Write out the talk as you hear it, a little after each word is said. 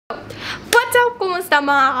What's up? Kumusta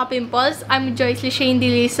mga ka-pimples? I'm Joishlee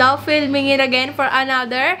Shanne, filming it again for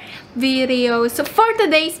another video. So for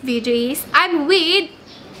today's video is, I'm with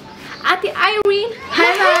Ate Irene. Hi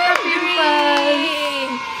mga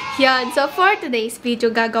ka-pimples! Yan. So for today's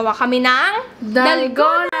video, gagawa kami ng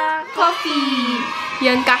DALGONA coffee.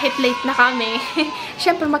 Yan, kahit late na kami.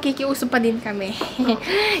 Siyempre, makikiuso pa din kami.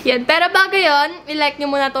 Yan. Pero bago yun, i-like nyo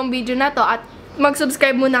muna tong video na to at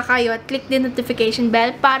mag-subscribe muna kayo at click the notification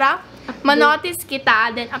bell para ma-notice kita,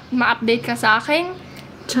 then ma-update ka sa aking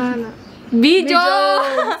channel. Video!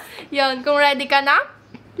 Yun, kung ready ka na,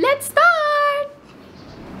 let's start!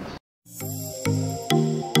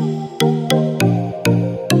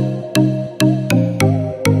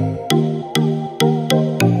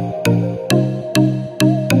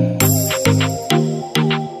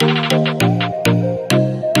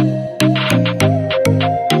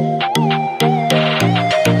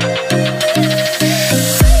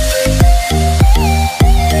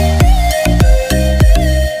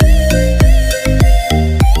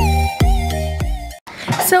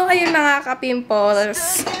 So, ayun mga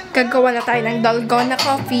ka-pimples, gagawa na tayo ng DALGONA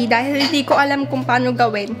coffee dahil hindi ko alam kung paano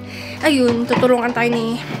gawin. Ayun, tutulungan tayo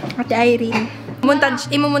ni Ate Irene.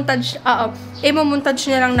 Imumontage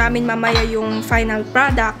na lang namin mamaya yung final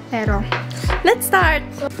product. Pero, let's start!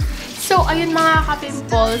 So, ayun mga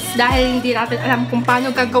ka-pimples, dahil hindi natin alam kung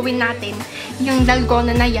paano gagawin natin yung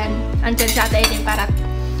DALGONA na yan, andyan si Ate Irene para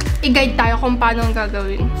i-guide tayo kung paano ang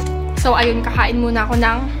gagawin. So, ayun, kakain muna ako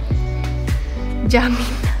ng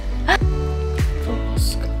jamming.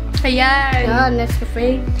 Ayan. Yan,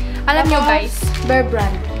 Nescafe. Alam nyo guys, Bear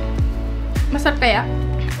Brand. masarap kaya?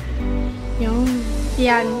 Yun.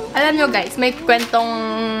 Yan. Alam nyo guys, may ikukwento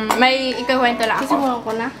lang ako. Sisimulan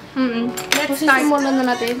ko na. Let's start. Sisimulan na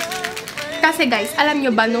natin. Kasi guys, alam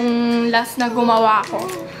nyo ba nung last na gumawa ako,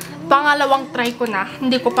 pangalawang try ko na,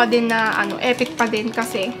 hindi ko pa din na, epic pa din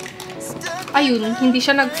kasi, ayun, hindi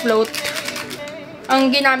siya nag-float. Ang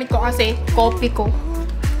ginamit ko kasi, coffee ko.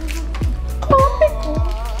 Coffee ko.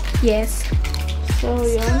 Yes. So,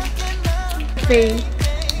 yun. Okay.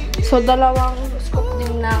 So, dalawang scoop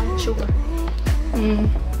din ng sugar.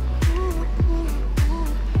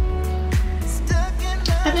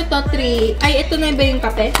 Ano to? 3. Ay, ito na ba yung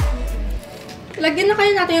kape? Lagyan na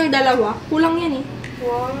kayo natin yung dalawa. Kulang yan eh.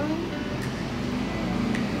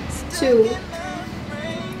 1, 2.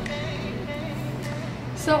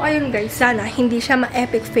 So, ayun guys. Sana hindi siya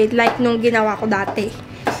ma-epic fade like nung ginawa ko dati.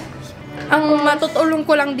 Ang matutulong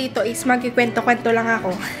ko lang dito is magkikwento-kwento lang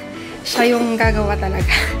ako. Siya yung gagawa talaga.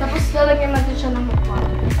 Tapos, lalagyan natin siya ng hot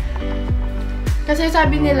water. Kasi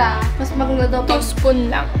sabi nila, mas maganda daw 2 spoon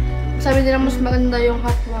lang. Sabi nila, mas maganda yung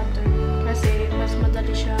hot water. Kasi, mas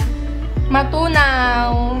madali siya.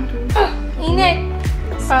 Matunaw. Init.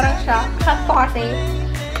 Parang siya. Hot to kasi.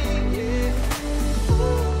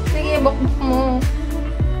 Sige, bukbuk mo.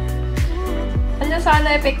 Ano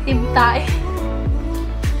sana effective tayo.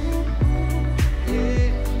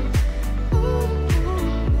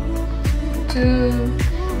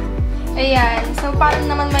 Ayan. So, paano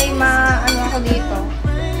naman may ako dito?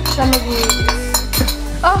 Siya mag-mix.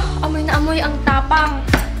 Oh, amoy na amoy ang tapang.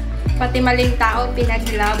 Pati maling tao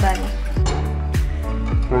pinaglaban.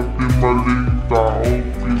 Pati maling tao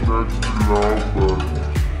pinaglaban.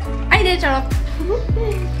 Ay, di, charot.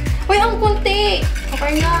 Uy, ang kunti.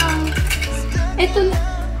 Okay lang. Ito,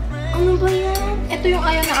 ano ba yan? Ito yung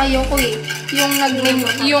ayaw na ayaw ko eh. Yung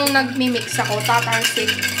nagmi-mix ako,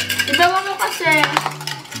 tatalsik. Ibawa mo kasi.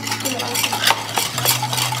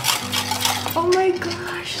 Oh my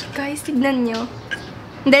gosh. Guys, tignan nyo.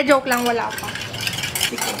 Hindi, joke lang. Wala pa.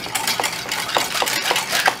 Sige.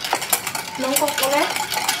 Lungkok ulit.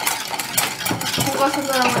 Bukasan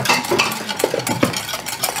na lang natin.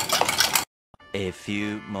 A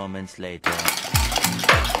few moments later.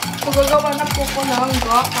 Magagawa na po ko ng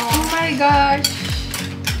gaka. Oh my gosh.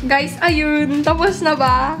 Guys, ayun. Tapos na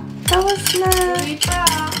ba? Tapos na. Hindi pa.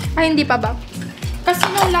 Ay, hindi pa ba? Kasi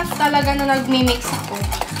nung last talaga na nagmi-mix ako,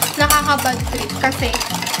 nakaka-bad trip. Kasi,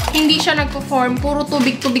 hindi siya nagpo-form. Puro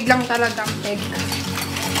tubig-tubig lang talaga ang egg.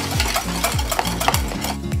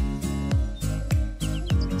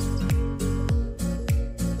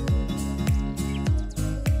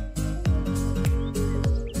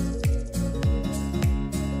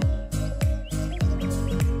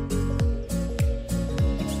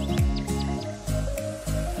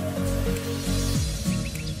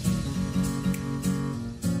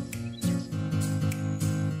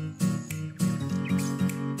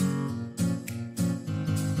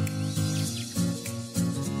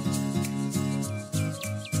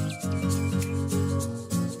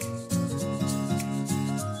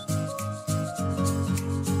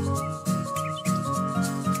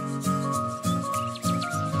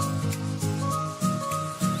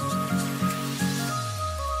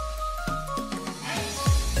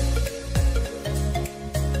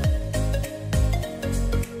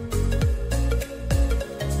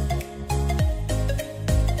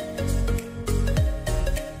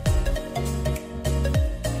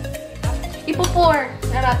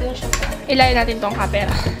 natin siya. Ilayin natin tong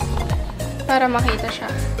camera. Para makita siya.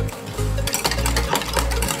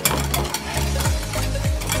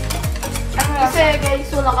 Kasi guys,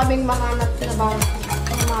 wala kaming mahanap na bawang.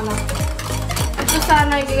 Ito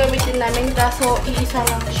sana yung gagamitin namin, kaso iisa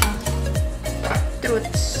lang siya.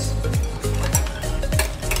 Truths.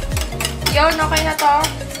 Yun, okay na to.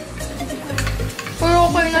 Pero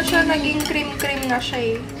okay na siya, naging cream-cream na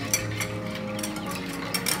siya eh.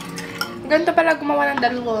 Ganito pala gumawa ng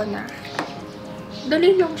dalgona.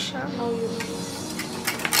 Dali lang siya.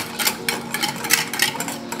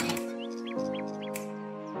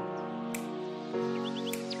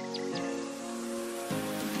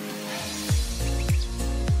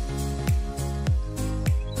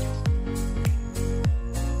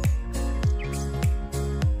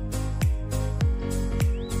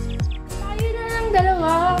 na ng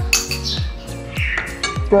dalawa.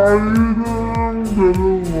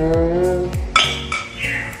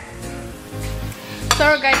 So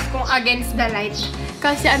guys, kung against the light,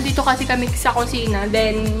 kasi andito kasi kami sa kusina,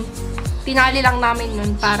 then tinali lang namin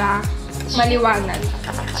nun para maliwanag.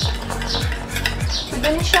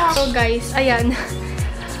 Ganun siya. So guys, ayan.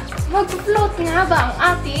 Mag-float nga ba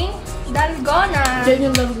ang ating dalgona? Diyan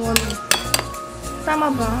yung dalgona. Tama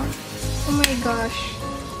ba? Oh my gosh.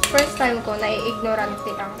 First time ko,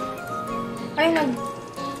 nai-ignorante lang. Ay,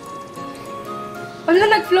 Wala,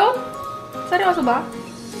 nag-float? Seryoso ba?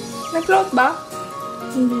 Nag-float ba?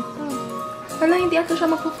 Hindi pa. Wala, hindi ato siya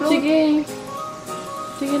mag-float. Sige.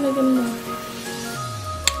 Sige, lagyan mo.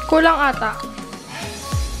 Kulang ata.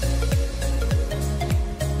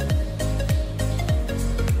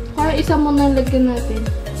 Kaya isa mo na lagyan natin.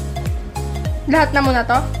 Lahat na muna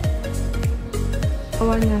to?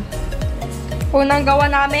 Gawa na. Unang gawa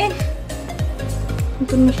namin.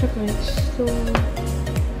 Ito na siya guys. So,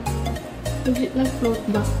 nag-float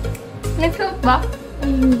ba? Nag-float ba?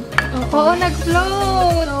 Oo,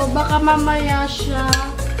 nag-float. So, baka mamaya siya.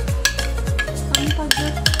 Ano pa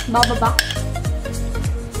dyan? Bababa.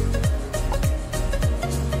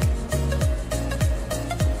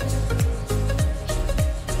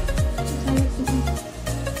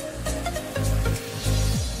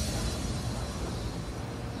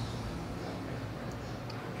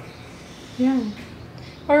 Yan.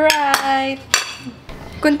 Alright.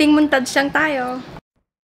 Kunting montage lang tayo.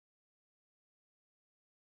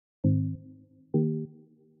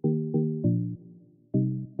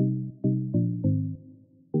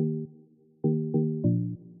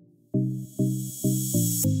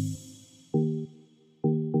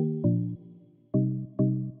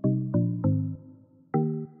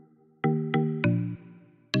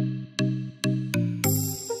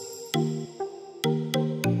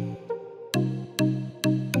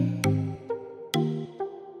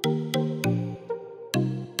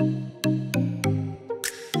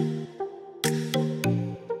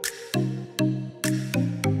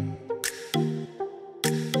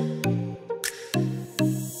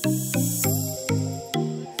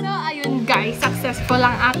 Guys, successful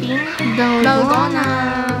ang ating dalgona.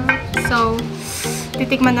 So,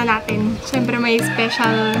 titikman na natin. Siyempre may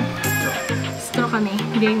special straw kami.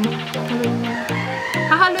 Then,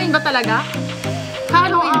 hahaluin ba talaga?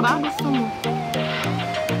 Hahaluin ba? Gusto mo.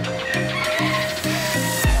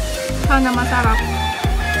 Sana masarap.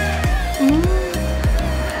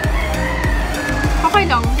 Okay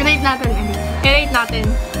lang. I-rate natin. I-rate natin.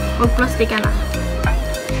 Mag-plastic ka na.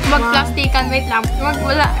 Mag-plastikan, wait lang.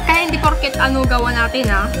 Wala, kaya hindi porket ano gawa natin,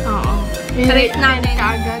 ha? Oo. Rate natin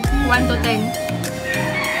agad. 1 to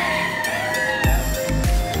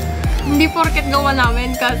 10. Hindi porket gawa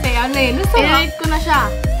namin kasi ano eh. I-rate ko na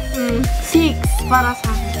siya. 6 para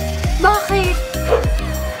sa akin. Bakit?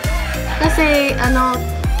 Kasi, ano,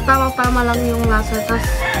 tama-tama lang yung lasa, tas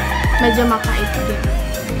medyo makait din.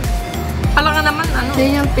 Pala ka naman, ano?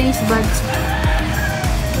 Yun yung taste buds.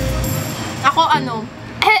 Ako, ano?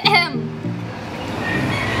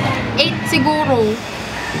 8 siguro.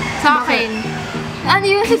 Sa akin. Ano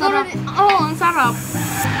yun siguro? Oo, ang sarap.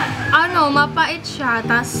 Ano, mapait siya,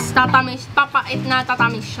 tas tatamis, papait na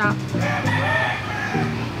tatamis siya.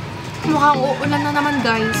 Mukhang uulan na naman,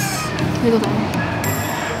 guys. Hindi ko tayo.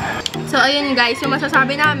 So, ayun guys, yung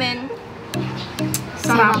masasabi namin,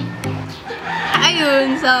 sarap.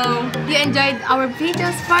 Ayun, so, you enjoyed our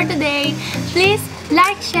videos for today. Please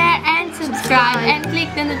like, share, and subscribe, and click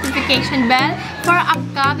the notification bell for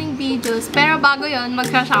upcoming videos. Pero bago yun,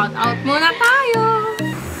 mag-shoutout muna tayo!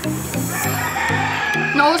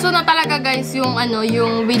 Nauso na talaga guys yung ano,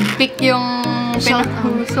 yung with pick yung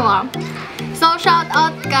pinag-uso. So,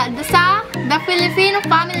 shoutout ka sa The Filipino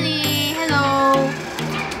Family. Hello!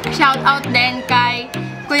 Shoutout din kay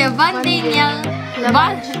Kuya Van Daniel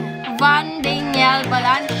Van Daniel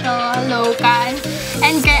Balancho, hello, Kan.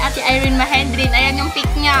 And kay Ate Airene Mahendrin, ayan yung pick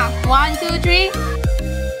niya. 1, 2, 3.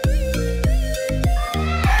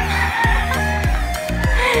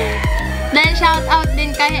 Then, shout out din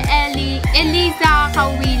kay Eliza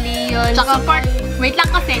Kawili, yun. Support, wait lang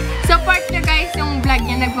kasi, support nyo guys yung vlog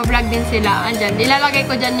niya, nagpa-vlog din sila. Andyan, ilalagay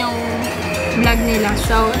ko dyan yung vlog nila.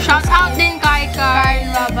 So, shout out din kay Carl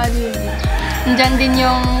Rabanili. Andyan din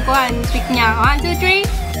yung, pick niya. 1, 2, 3.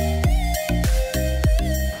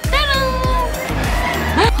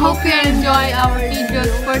 Hope you enjoy our videos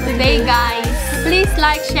for today, guys. Please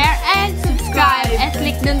like, share, and subscribe, and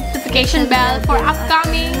click the notification bell for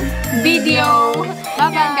upcoming video. Bye,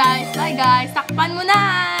 guys. Bye, guys. Takpan mo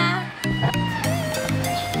na!